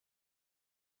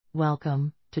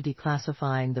Welcome to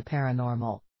Declassifying the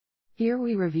Paranormal. Here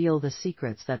we reveal the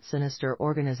secrets that sinister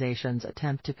organizations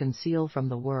attempt to conceal from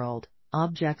the world,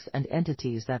 objects and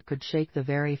entities that could shake the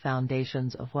very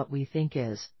foundations of what we think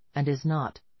is, and is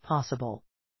not, possible.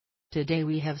 Today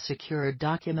we have secured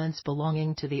documents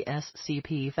belonging to the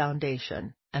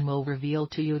SCP-Foundation, and will reveal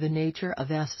to you the nature of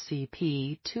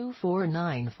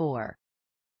SCP-2494.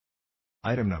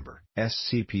 Item Number,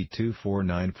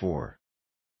 SCP-2494.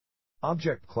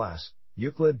 Object Class,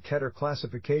 Euclid-Keter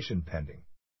Classification Pending.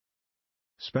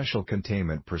 Special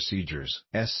Containment Procedures,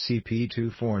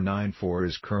 SCP-2494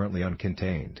 is currently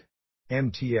uncontained.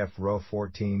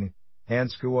 MTF-Ro14,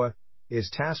 Hanskua, is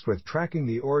tasked with tracking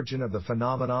the origin of the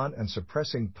phenomenon and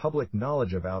suppressing public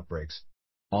knowledge of outbreaks.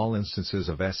 All instances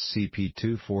of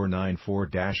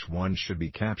SCP-2494-1 should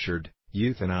be captured,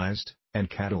 euthanized,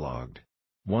 and catalogued.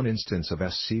 One instance of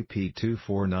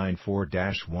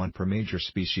SCP-2494-1 per major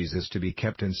species is to be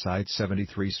kept in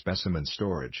Site-73 specimen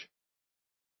storage.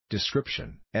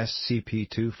 Description: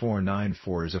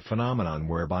 SCP-2494 is a phenomenon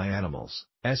whereby animals,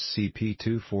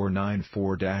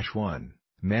 SCP-2494-1,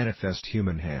 manifest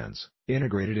human hands,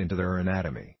 integrated into their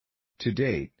anatomy. To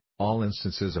date, all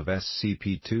instances of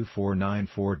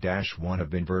SCP-2494-1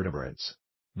 have been vertebrates.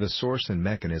 The source and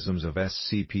mechanisms of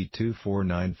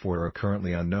SCP-2494 are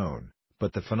currently unknown,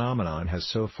 but the phenomenon has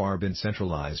so far been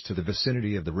centralized to the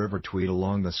vicinity of the River Tweed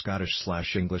along the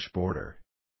Scottish/English border.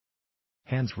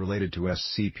 Hands related to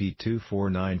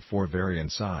SCP-2494 vary in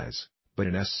size, but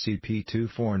in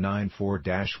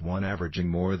SCP-2494-1 averaging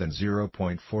more than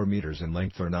 0.4 meters in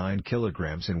length or 9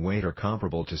 kilograms in weight are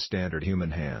comparable to standard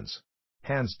human hands.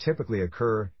 Hands typically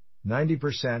occur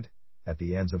 90% at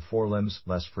the ends of forelimbs,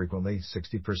 less frequently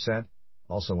 60%,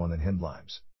 also on the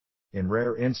hindlimbs. In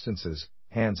rare instances,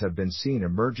 hands have been seen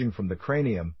emerging from the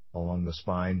cranium, along the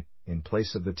spine, in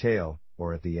place of the tail,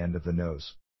 or at the end of the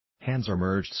nose. Hands are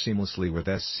merged seamlessly with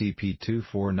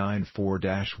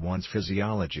SCP-2494-1's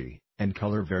physiology, and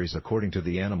color varies according to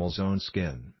the animal's own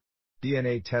skin.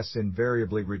 DNA tests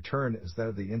invariably return as that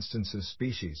of the instance's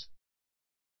species.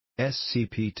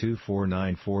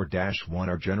 SCP-2494-1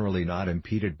 are generally not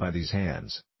impeded by these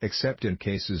hands, except in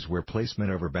cases where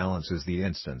placement overbalances the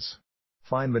instance.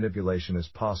 Fine manipulation is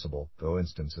possible, though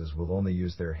instances will only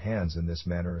use their hands in this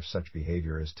manner if such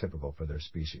behavior is typical for their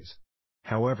species.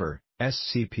 However,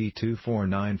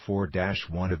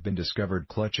 SCP-2494-1 have been discovered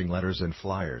clutching letters and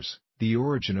flyers. The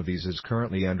origin of these is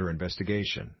currently under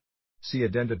investigation. See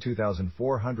Addenda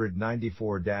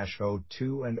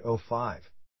 2494-02 and 05.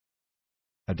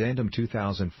 Addendum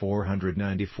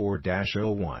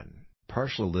 2494-01,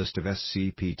 partial list of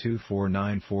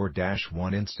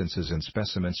SCP-2494-1 instances in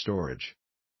specimen storage.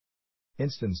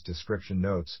 Instance Description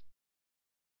Notes.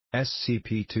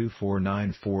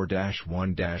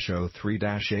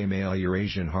 SCP-2494-1-03-A Male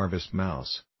Eurasian Harvest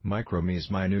Mouse,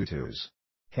 Micromys minutus.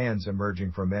 Hands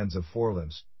emerging from ends of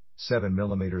forelimbs, 7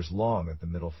 mm long at the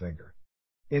middle finger.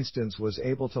 Instance was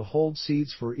able to hold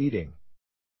seeds for eating.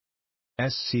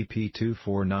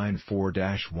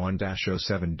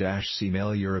 SCP-2494-1-07-C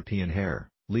Male European Hare,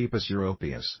 Lepus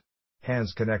europaeus.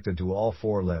 Hands connected to all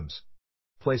four limbs.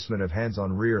 Placement of hands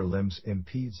on rear limbs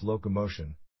impedes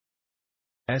locomotion.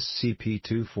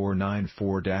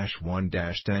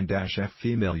 SCP-2494-1-10-F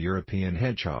Female European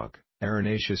Hedgehog,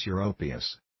 Arenaceus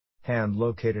europaeus. Hand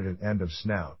located at end of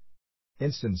snout.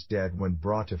 Instance dead when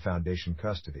brought to Foundation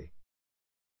custody.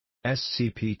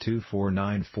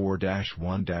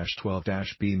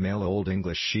 SCP-2494-1-12-B Male Old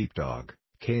English Sheepdog,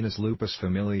 Canis lupus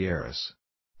familiaris.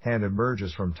 Hand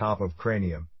emerges from top of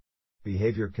cranium.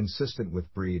 Behavior consistent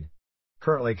with breed.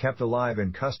 Currently kept alive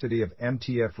in custody of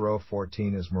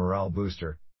MTF-Ro14 as morale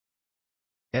booster.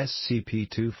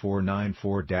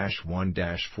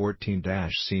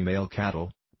 SCP-2494-1-14-C Male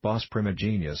Cattle, Bos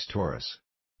primigenius taurus.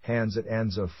 Hands at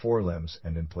ends of forelimbs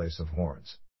and in place of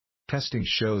horns. Testing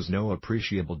shows no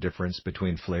appreciable difference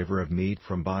between flavor of meat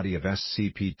from body of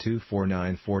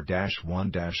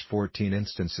SCP-2494-1-14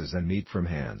 instances and meat from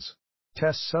hands.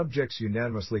 Test subjects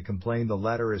unanimously complain the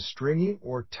latter is stringy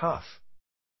or tough.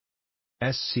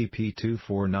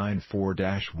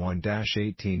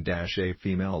 SCP-2494-1-18-A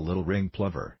Female Little Ring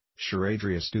Plover,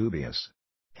 Charadrius dubius.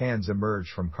 Hands emerge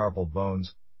from carpal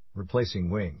bones, replacing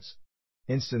wings.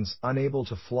 Instance unable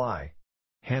to fly.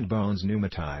 Hand bones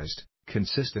pneumatized,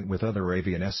 consistent with other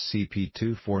avian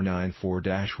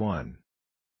SCP-2494-1.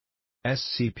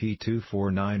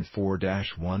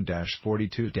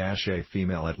 SCP-2494-1-42-A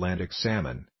Female Atlantic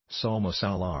Salmon, Salmo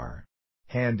salar.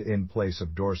 Hand in place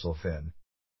of dorsal fin.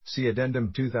 See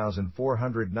Addendum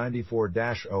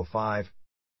 2494-05.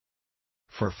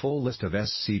 For full list of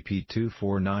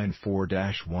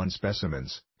SCP-2494-1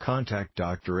 specimens, contact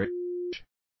Dr. H.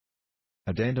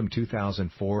 Addendum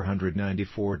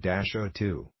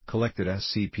 2494-02, collected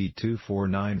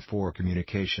SCP-2494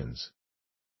 communications.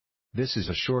 This is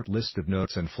a short list of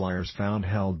notes and flyers found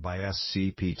held by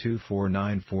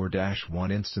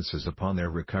SCP-2494-1 instances upon their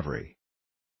recovery.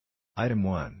 Item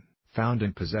 1. Found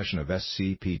in possession of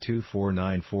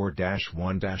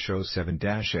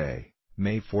SCP-2494-1-07-A,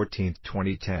 May 14,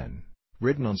 2010.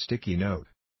 Written on sticky note.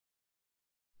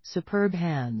 Superb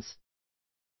hands.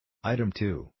 Item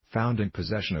 2. Found in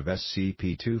possession of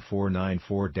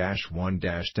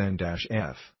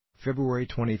SCP-2494-1-10-F, February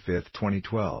 25,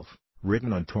 2012.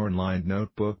 Written on torn lined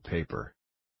notebook paper.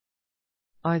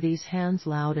 Are these hands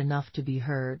loud enough to be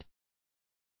heard?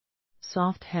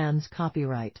 Soft hands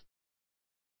copyright.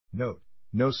 Note: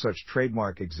 no such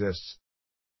trademark exists.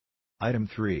 Item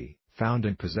 3. Found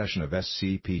in possession of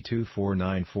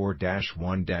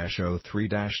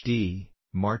SCP-2494-1-03-D,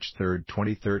 March 3,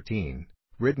 2013.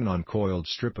 Written on coiled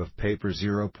strip of paper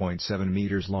 0.7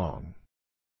 meters long.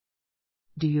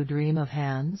 Do you dream of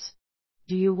hands?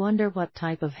 Do you wonder what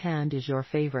type of hand is your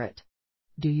favorite?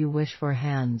 Do you wish for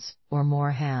hands, or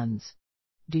more hands?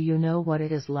 Do you know what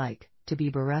it is like to be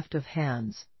bereft of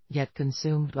hands, yet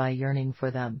consumed by yearning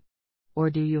for them? Or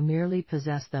do you merely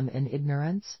possess them in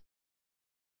ignorance?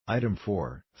 Item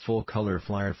 4. Full color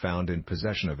flyer found in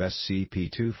possession of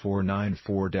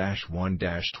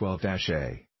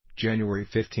SCP-2494-1-12-A, January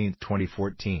 15,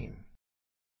 2014.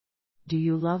 Do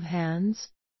you love hands?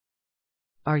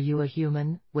 Are you a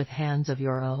human with hands of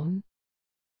your own?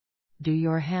 Do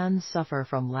your hands suffer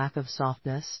from lack of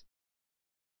softness?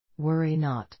 Worry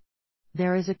not.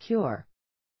 There is a cure.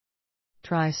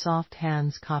 Try soft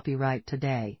hands copyright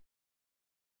today.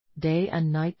 Day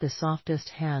and night the softest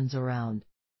hands around.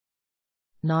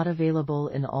 Not available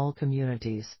in all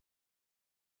communities.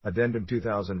 Addendum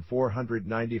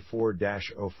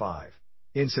 2494-05.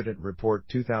 Incident Report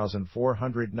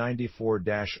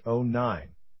 2494-09.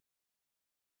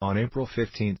 On April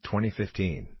 15,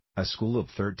 2015, a school of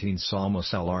 13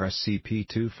 Salmosal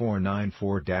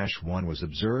SCP-2494-1 was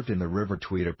observed in the River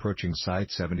Tweed approaching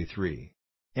Site 73.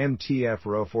 MTF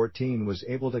Row 14 was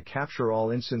able to capture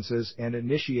all instances and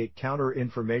initiate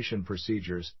counter-information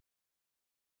procedures.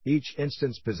 Each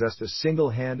instance possessed a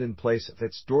single hand in place of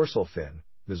its dorsal fin,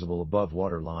 visible above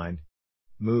waterline.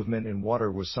 Movement in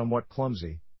water was somewhat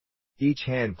clumsy. Each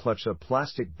hand clutched a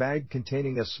plastic bag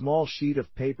containing a small sheet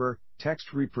of paper,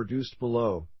 text reproduced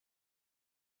below.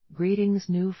 Greetings,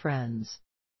 new friends.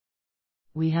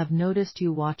 We have noticed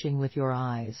you watching with your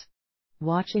eyes.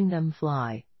 Watching them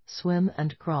fly, swim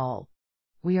and crawl.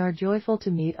 We are joyful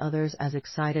to meet others as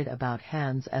excited about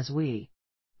hands as we.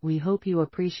 We hope you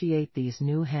appreciate these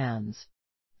new hands.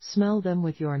 Smell them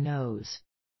with your nose.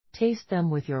 Taste them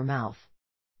with your mouth.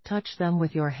 Touch them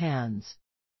with your hands.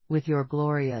 With your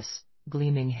glorious,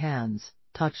 gleaming hands,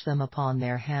 touch them upon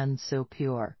their hands so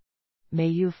pure. May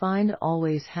you find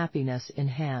always happiness in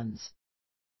hands.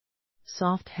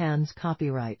 Soft hands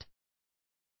copyright.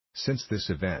 Since this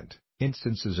event,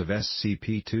 instances of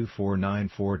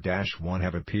SCP-2494-1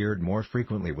 have appeared more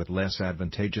frequently with less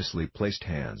advantageously placed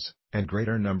hands, and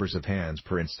greater numbers of hands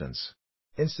per instance.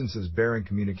 Instances bearing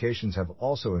communications have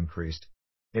also increased.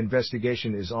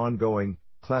 Investigation is ongoing.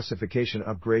 Classification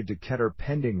upgrade to Keter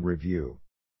pending review.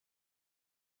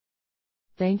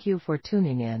 Thank you for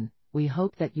tuning in. We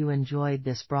hope that you enjoyed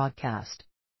this broadcast.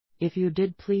 If you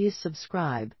did, please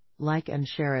subscribe, like and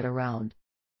share it around.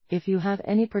 If you have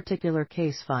any particular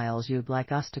case files you'd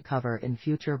like us to cover in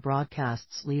future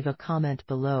broadcasts, leave a comment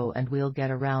below and we'll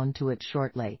get around to it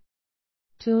shortly.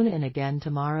 Tune in again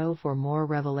tomorrow for more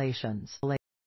revelations.